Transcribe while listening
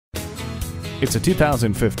It's a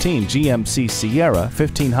 2015 GMC Sierra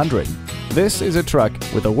 1500. This is a truck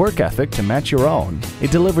with a work ethic to match your own.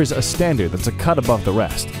 It delivers a standard that's a cut above the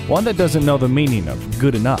rest, one that doesn't know the meaning of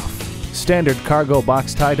good enough. Standard cargo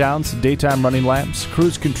box tie-downs, daytime running lamps,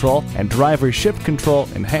 cruise control, and driver shift control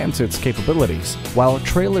enhance its capabilities, while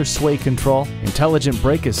trailer sway control, intelligent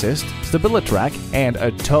brake assist, StabiliTrak, and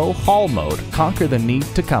a tow haul mode conquer the need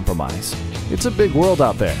to compromise. It's a big world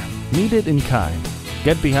out there. Meet it in kind.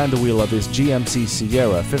 Get behind the wheel of this GMC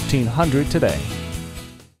Sierra 1500 today.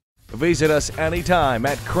 Visit us anytime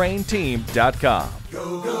at crainteam.com.